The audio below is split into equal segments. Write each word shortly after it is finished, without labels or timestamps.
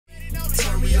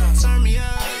turn me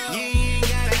up. You ain't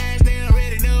gotta ask, they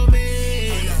already know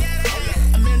me.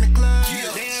 I'm in the club,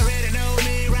 they already know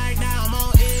me. Right now I'm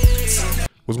on it.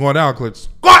 What's going down, Clutch?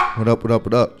 What up, what up,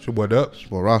 what up? It's your boy Dub. It's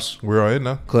for Ross. We're all in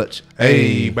now. Clutch.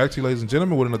 Hey, back to you, ladies and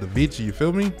gentlemen, with another video. You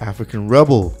feel me? African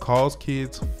Rebel. Calls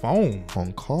kids phone.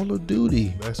 On Call of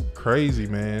Duty. That's crazy,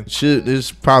 man. This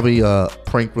is probably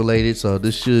prank related, so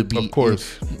this should be, of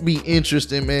course, be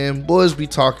interesting, man. Boys be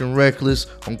talking reckless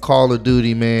on Call of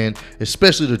Duty, man.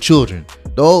 Especially the children.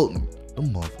 Them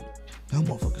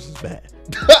motherfuckers is bad.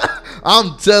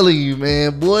 I'm telling you,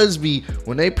 man. Boys be,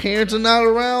 when they parents are not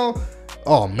around,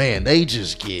 oh man, they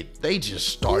just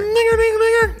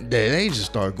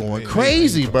start going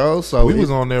crazy, bro. So we was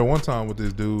on there one time with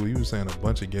this dude. He was saying a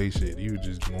bunch of gay shit. He was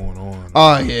just going on.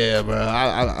 Oh yeah, bro.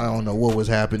 I don't know what was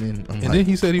happening. Then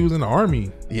he said he was in the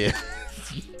army. Yeah.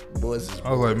 Boys is bored.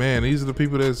 I was like, man, these are the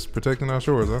people that's protecting our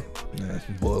shores, huh? Yeah,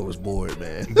 boy was bored,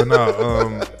 man. But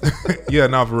nah, yeah,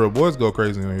 nah, for real, boys go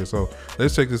crazy in here. So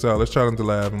let's check this out. Let's try them to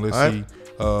lab and let's see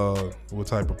what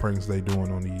type of pranks they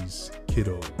doing on these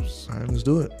kiddos. All right, let's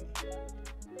do it.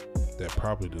 That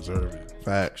probably deserve it.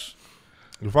 Facts.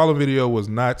 The following video was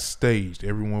not staged.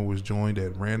 Everyone was joined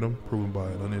at random, proven by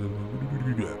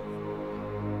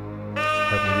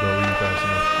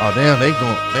Oh damn, they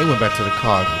went back to the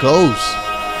car. Ghost.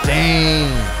 Dang.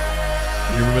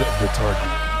 You remember that? The target.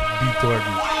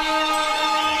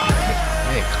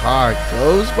 That car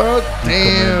Ghost, bro.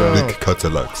 Damn. Big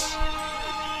Catalax.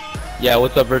 Yeah,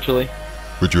 what's up, virtually?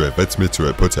 Would you invite me to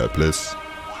a party place?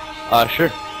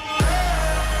 Sure.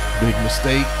 Big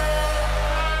mistake.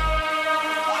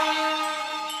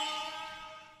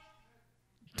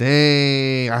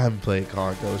 Dang, I haven't played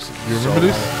Car Ghost. You remember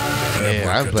this? Yeah,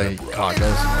 I haven't played Car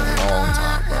Ghost in a long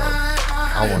time, bro.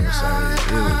 I want to say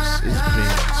it's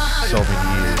been so many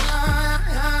years.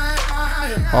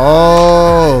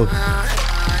 Oh,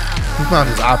 he found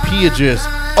his IP address.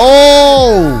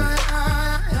 Oh,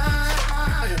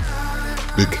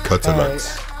 Big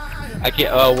Catalax. I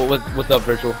can't. What's up,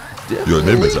 virtual? Your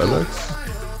name is Alex?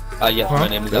 Yes, my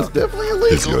name is that's Alex. definitely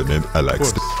illegal. Is your name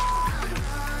Alex?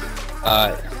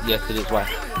 Yes, it is. Why?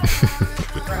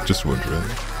 Just wondering.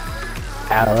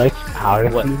 Alex, how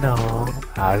did What? you know?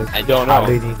 I don't know. How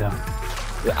did you know?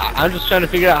 I'm just trying to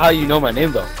figure out how you know my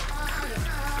name, though.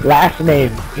 Last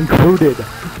name included.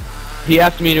 He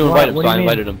asked me to invite him, What so do I you mean?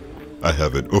 invited him. I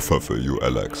have an offer for you,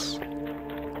 Alex.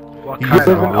 What kind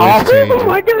of offer? Oh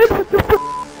my god!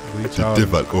 The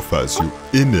devil offers you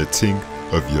anything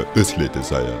of your earthly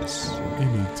desires.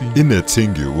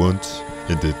 Anything you want,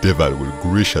 and the devil will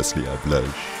graciously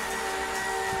oblige.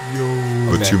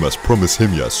 But you must promise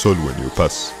him your soul when you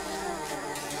pass.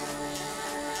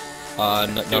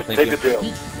 No, thank Take you. the deal.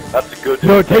 That's a good deal.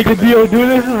 No, take the deal, dude.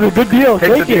 This is a good deal. Take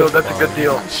the Take deal. it. That's a good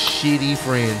deal. Shitty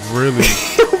friends. Really?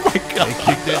 Oh my god. They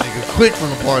kicked that nigga quick from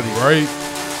the party. Right?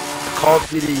 Call of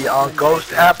Duty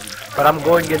Ghost app, but I'm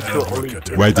going into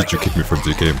Elite. Why did you kick me from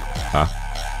the game? Huh?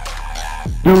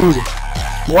 Dude.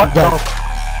 What the?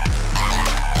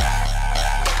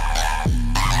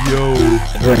 Yo.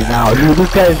 Right now, dude,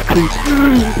 this guy is creepy.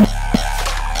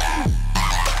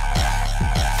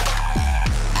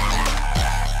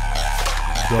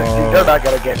 They're not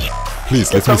gonna get you.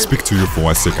 Please, let me speak to you for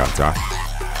 1 second, huh?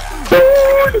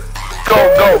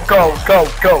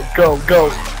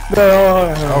 Go. I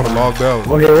would have logged out.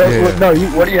 Okay, Yeah. no, you.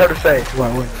 What do you have to say?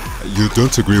 What? You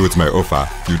don't agree with my offer.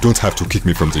 You don't have to kick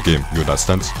me from the game. You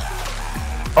understand?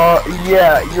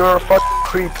 Yeah, you're a fucking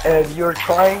creep and you're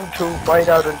trying to find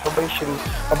out information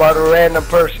about a random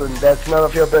person that's none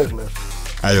of your business.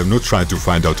 I am not trying to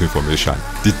find out information.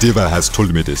 The devil has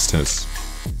told me these things.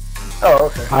 Oh,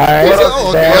 okay. Alright,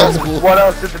 What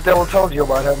else did the devil tell you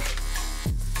about him?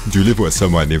 Do you live with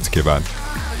someone named Kevin?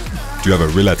 Do you have a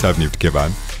relative named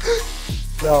Kevin?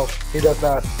 No, he does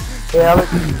not. Hey,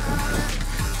 Alex.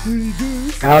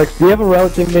 Alex, do you have a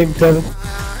relative named Kevin?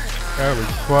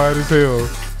 Alex, quiet as hell.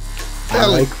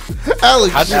 Alex.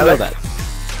 How do you know that?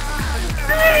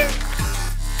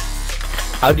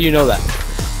 How do you know that?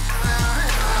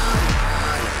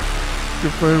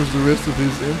 Confirms the rest of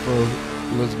his info.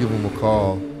 Let's give him a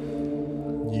call.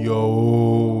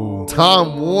 Yo.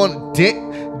 Tom one.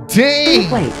 Dang.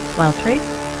 Wait, while Trace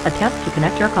attempts to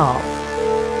connect your call.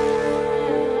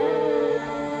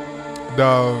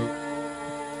 Dog.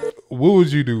 What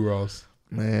would you do, Ross?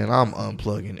 Man, I'm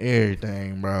unplugging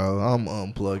everything, bro. I'm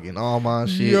unplugging all my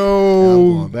shit. Yo. And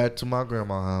I'm going back to my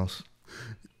grandma's house.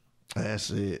 That's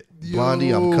it.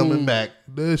 Blondie, I'm coming back.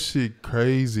 That shit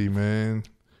crazy, man.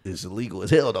 It's illegal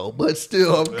as hell though, but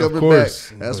still, I'm coming back.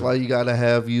 course. That's why you gotta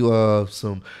have you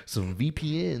some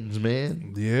VPNs,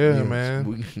 man. Yeah, man.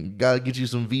 We gotta get you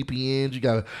some VPNs. You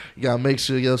gotta make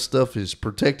sure your stuff is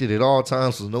protected at all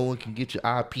times, so no one can get your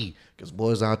IP. Because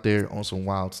boys out there on some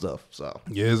wild stuff. So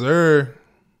Yes, sir.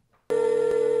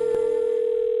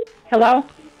 Hello?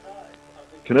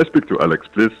 Can I speak to Alex,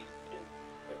 please?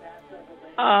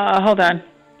 Hold on.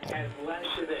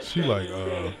 She like,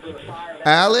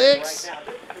 Alex?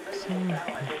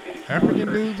 African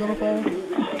dudes on the phone?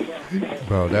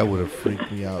 Bro, that would have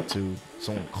freaked me out too.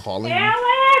 Someone calling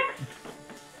Alex!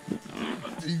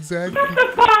 Exactly.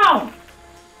 The phone!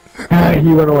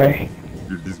 He went away.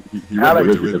 He went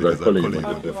away because I calling him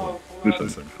on the phone.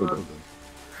 Listen, hold on.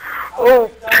 Oh!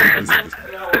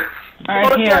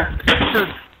 Alright, here.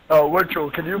 Virtual,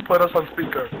 can you put us on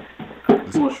speaker?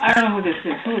 I don't know who this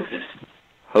is. Who is this?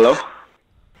 Hello?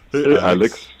 Hey,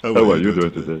 Alex. How are you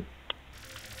doing today?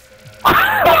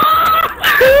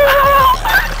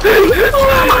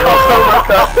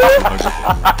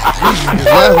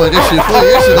 That's like this shit funny.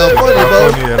 This shit not funny, bro.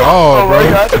 Not funny at all, bro.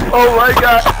 Oh my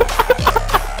god.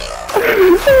 Oh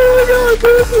my god,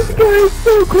 this guy is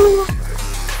so cool.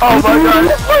 Oh my god,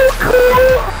 it's so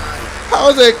cool. How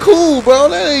is that cool, bro?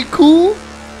 That ain't cool.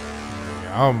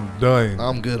 I'm done.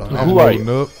 I'm good on I'm that. loading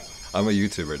up. I'm a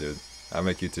YouTuber, dude. I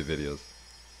make YouTube videos.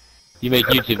 You make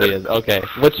YouTube videos. Okay.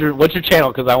 What's your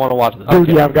channel? Because I want to watch this. Dude,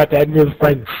 yeah, I've got to add me as a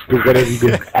friend. Do whatever you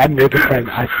do. Add me as a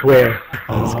friend, I swear.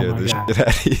 Let's get this shit out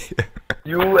of here.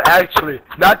 You actually,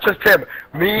 not just him,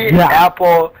 me, Yeah.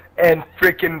 Apple, and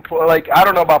freaking, like, I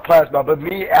don't know about Plasma, but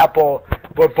me, Apple,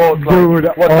 were both like, Dude,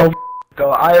 what the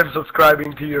though? I am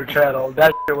subscribing to your channel.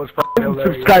 That shit was fucking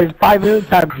hilarious. Subscribe 5 million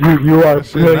times. You are That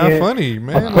shit not brilliant. funny,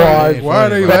 man. Applause. Like, why are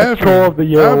they Best laughing? troll of the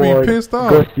year I'd be award pissed off.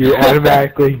 goes to you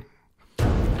automatically.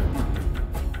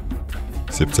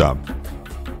 Septam,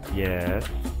 Yes.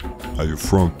 are you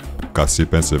from Cassie,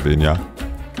 Pennsylvania?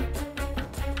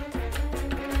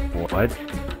 What?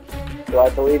 Do I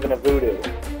believe in a voodoo?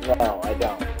 No, I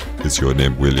don't. Is your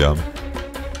name William?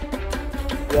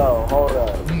 Yo, hold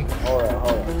up.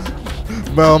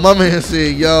 Bro, my man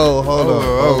said, yo, hold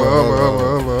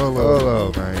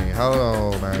on, man. Hold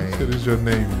on, man. What is your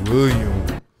name, William?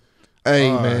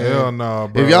 Hey, man. Hell no,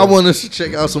 bro. If y'all want us to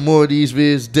check out some more of these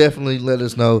vids, definitely let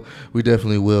us know. We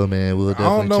definitely will, man. We'll I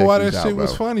definitely don't know check why these that shit out,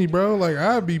 was bro. funny, bro. Like,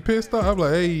 I'd be pissed off. I'm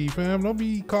like, hey, fam, don't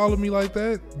be calling me like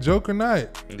that. Joke or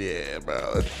not. Yeah,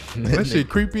 bro. That shit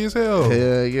creepy as hell.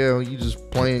 Hell yeah, when you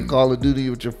just playing Call of Duty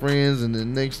with your friends, and the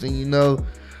next thing you know,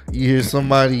 you hear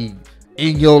somebody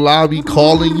in your lobby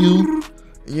calling you.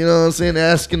 You know what I'm saying?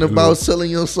 Asking about selling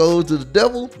your soul to the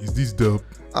devil. Is these dope?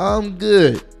 I'm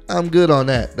good. I'm good on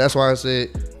that. That's why I said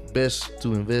best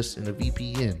to invest in a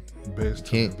VPN. Best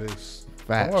to invest.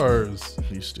 Facts. Bars.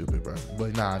 You stupid, bro.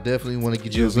 But nah, I definitely want to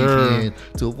get you Yes, a sir.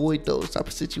 VPN to avoid those type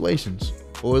of situations.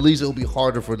 Or at least it'll be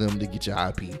harder for them to get your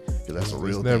IP. Because that's a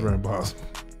real It's never thing. impossible.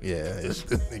 Yeah. It's,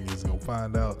 Niggas gonna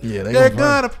find out. yeah, They're gonna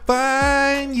gonna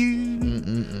find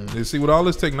you. You see, with all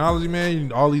this technology,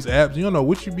 man, all these apps, you don't know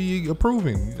what you be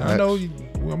approving. I know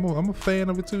I'm a fan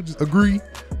of it too. Just agree.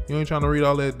 You ain't trying to read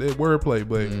all that wordplay,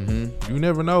 but you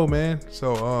never know, man.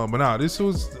 So, but nah, this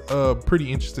was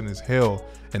pretty interesting as hell.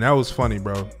 And that was funny,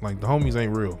 bro. Like, the homies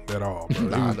ain't real at all, bro.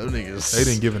 Nah, them niggas. They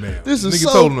didn't give a damn. This is Nigga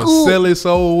so told him cool. to sell his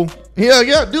soul.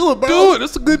 Yeah, do it, bro. Do it.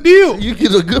 That's a good deal. You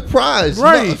get a good prize.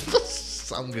 Right. No,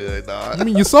 I'm good, dog. I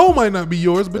mean, your soul might not be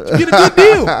yours, but you get a good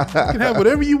deal. You can have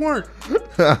whatever you want.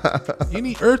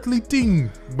 Any earthly thing.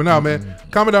 But nah, man,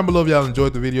 comment down below if y'all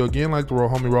enjoyed the video. Again, like the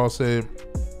homie Ross said,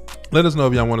 let us know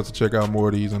if y'all want us to check out more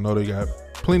of these. I know they got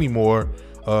plenty more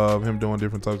of him doing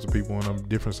different types of people in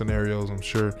different scenarios, I'm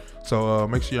sure. So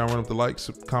make sure y'all run up the likes,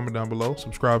 comment down below,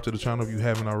 subscribe to the channel if you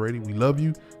haven't already. We love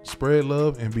you. Spread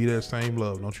love and be that same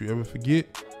love. Don't you ever forget,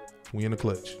 we in the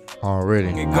clutch. Already.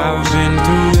 I've been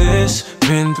through this,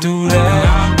 been through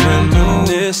that,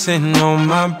 reminiscing on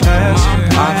my past.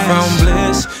 I found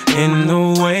bliss in the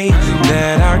way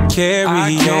that I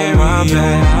carry on my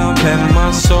back. Let my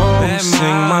soul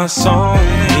sing my song.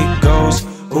 It goes,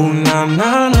 ooh, na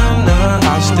na na na.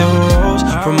 I still rose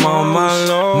from all my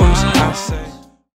lows. I say